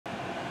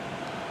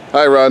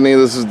Hi Rodney,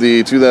 this is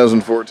the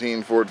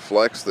 2014 Ford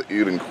Flex that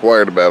you'd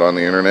inquired about on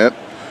the internet.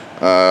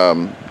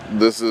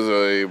 This is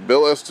a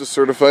Bill Estes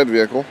certified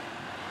vehicle.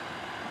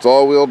 It's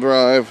all-wheel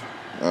drive.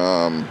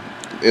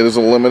 It is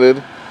a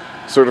limited.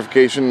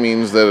 Certification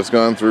means that it's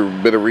gone through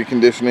a bit of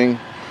reconditioning.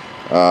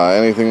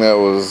 Anything that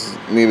was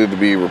needed to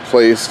be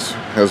replaced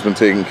has been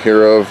taken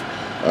care of.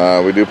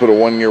 We do put a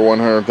 1-year,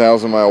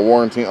 100,000 mile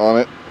warranty on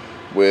it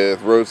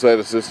with roadside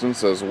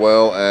assistance as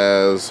well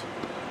as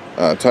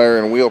tire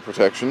and wheel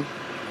protection.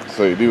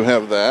 So you do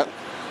have that.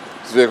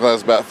 This vehicle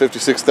has about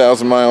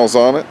 56,000 miles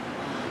on it.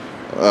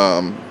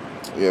 Yeah,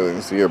 you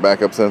can see your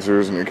backup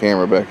sensors and your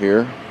camera back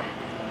here.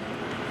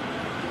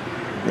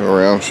 Go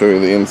around, show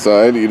you the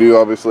inside. You do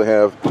obviously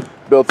have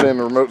built-in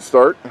remote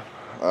start.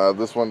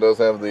 This one does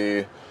have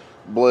the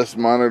Bliss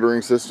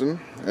monitoring system.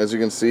 As you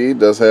can see, it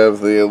does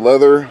have the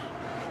leather.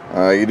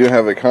 You do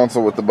have a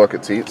console with the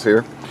bucket seats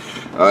here.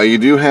 You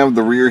do have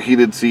the rear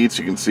heated seats.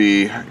 You can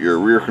see your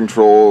rear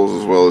controls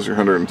as well as your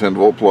 110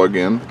 volt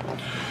plug-in.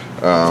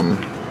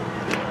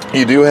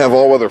 You do have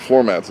all-weather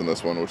floor mats in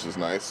this one, which is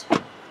nice.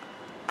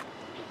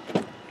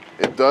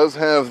 It does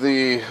have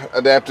the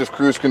adaptive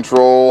cruise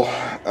control,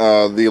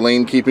 the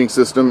lane keeping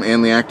system,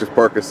 and the active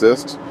park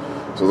assist.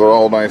 So they're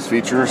all nice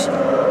features.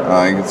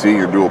 You can see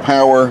your dual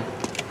power.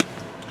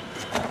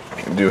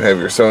 You do have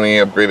your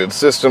Sony upgraded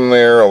system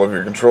there, all of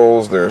your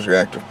controls. There's your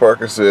active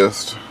park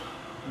assist.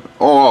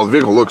 Oh, the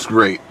vehicle looks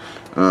great.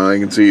 You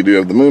can see you do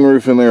have the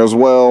moonroof in there as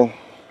well.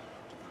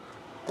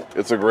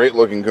 It's a great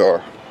looking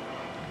car.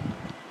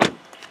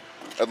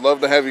 I'd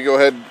love to have you go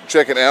ahead and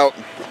check it out.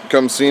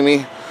 Come see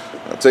me.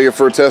 I'll take it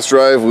for a test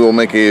drive. We will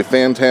make a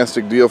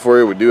fantastic deal for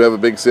you. We do have a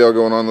big sale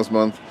going on this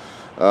month.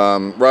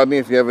 Rodney,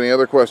 if you have any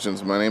other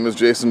questions, my name is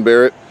Jason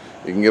Barrett.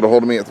 You can get a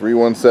hold of me at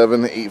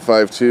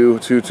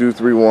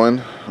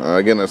 317-852-2231.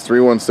 Again, that's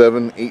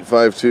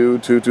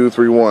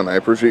 317-852-2231. I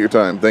appreciate your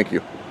time. Thank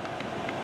you.